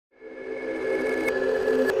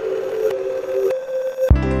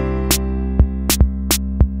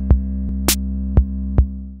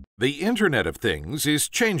The Internet of Things is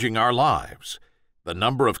changing our lives. The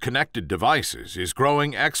number of connected devices is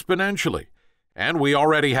growing exponentially, and we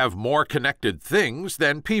already have more connected things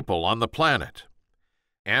than people on the planet.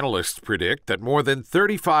 Analysts predict that more than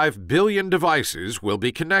 35 billion devices will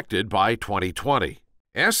be connected by 2020.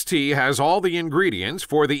 ST has all the ingredients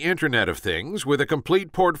for the Internet of Things with a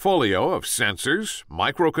complete portfolio of sensors,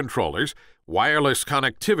 microcontrollers, wireless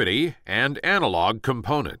connectivity, and analog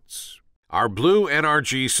components. Our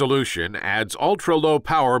BlueNRG solution adds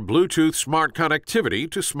ultra-low-power Bluetooth smart connectivity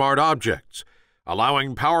to smart objects,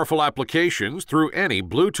 allowing powerful applications through any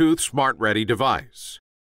Bluetooth smart-ready device.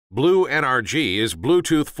 BlueNRG is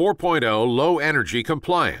Bluetooth 4.0 low-energy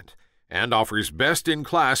compliant and offers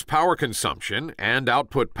best-in-class power consumption and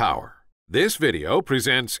output power. This video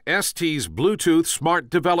presents ST's Bluetooth Smart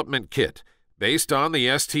Development Kit based on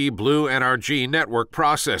the ST BlueNRG network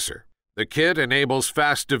processor. The kit enables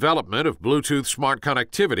fast development of Bluetooth smart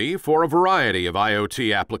connectivity for a variety of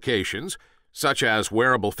IoT applications, such as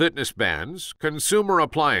wearable fitness bands, consumer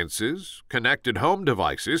appliances, connected home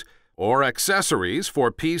devices, or accessories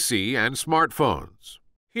for PC and smartphones.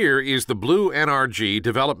 Here is the BlueNRG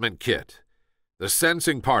Development Kit. The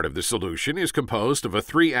sensing part of the solution is composed of a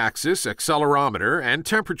 3-axis accelerometer and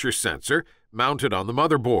temperature sensor mounted on the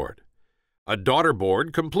motherboard. A daughter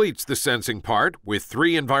board completes the sensing part with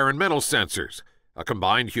 3 environmental sensors, a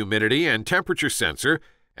combined humidity and temperature sensor,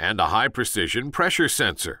 and a high-precision pressure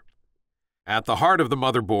sensor. At the heart of the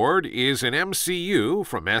motherboard is an MCU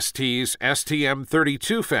from ST's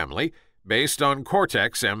STM32 family based on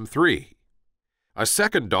Cortex-M3. A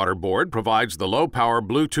second daughter board provides the low-power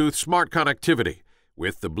Bluetooth smart connectivity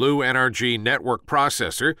with the BlueNRG network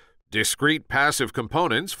processor, discrete passive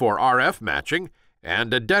components for RF matching,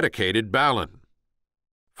 and a dedicated balun.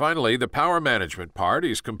 Finally, the power management part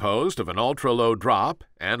is composed of an ultra-low drop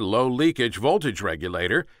and low leakage voltage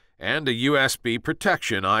regulator and a USB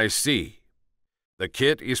protection IC. The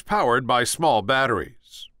kit is powered by small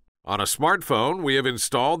batteries. On a smartphone, we have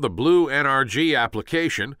installed the BlueNRG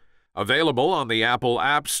application, available on the Apple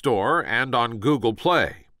App Store and on Google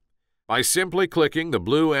Play. By simply clicking the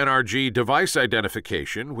BlueNRG device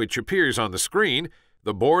identification, which appears on the screen,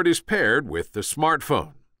 the board is paired with the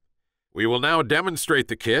smartphone. We will now demonstrate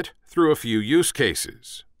the kit through a few use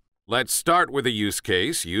cases. Let's start with a use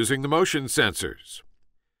case using the motion sensors.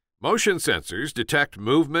 Motion sensors detect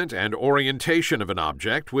movement and orientation of an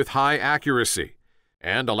object with high accuracy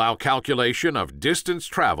and allow calculation of distance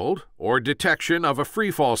traveled or detection of a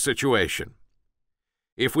freefall situation.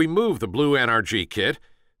 If we move the BlueNRG kit,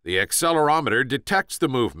 the accelerometer detects the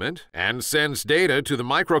movement and sends data to the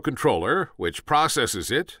microcontroller, which processes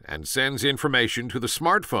it and sends information to the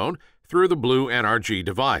smartphone through the BlueNRG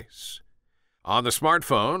device. On the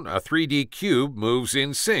smartphone, a 3D cube moves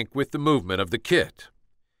in sync with the movement of the kit.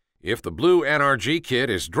 If the BlueNRG kit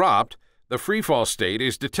is dropped, the freefall state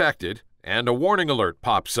is detected and a warning alert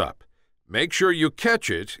pops up. Make sure you catch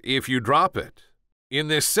it if you drop it. In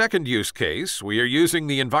this second use case, we are using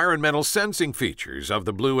the environmental sensing features of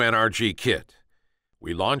the BlueNRG kit.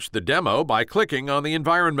 We launched the demo by clicking on the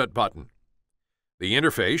Environment button. The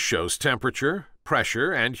interface shows temperature,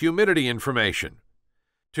 pressure, and humidity information.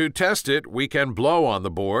 To test it, we can blow on the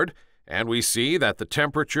board, and we see that the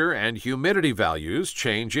temperature and humidity values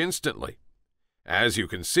change instantly. As you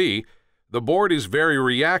can see, the board is very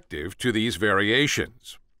reactive to these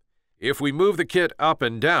variations. If we move the kit up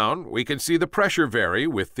and down, we can see the pressure vary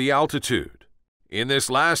with the altitude. In this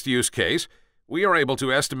last use case, we are able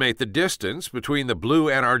to estimate the distance between the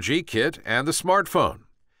BlueNRG kit and the smartphone,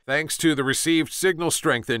 thanks to the received signal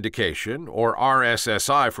strength indication, or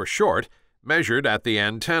RSSI for short, measured at the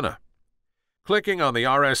antenna. Clicking on the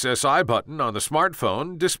RSSI button on the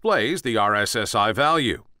smartphone displays the RSSI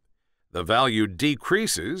value. The value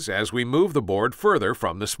decreases as we move the board further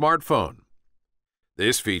from the smartphone.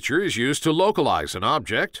 This feature is used to localize an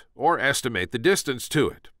object or estimate the distance to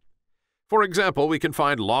it. For example, we can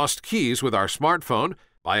find lost keys with our smartphone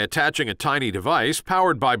by attaching a tiny device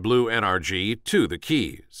powered by BlueNRG to the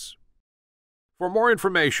keys. For more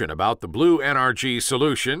information about the BlueNRG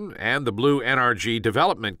solution and the BlueNRG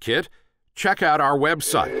Development Kit, check out our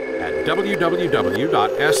website at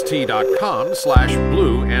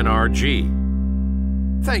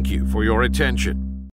www.st.com/BlueNRG. Thank you for your attention.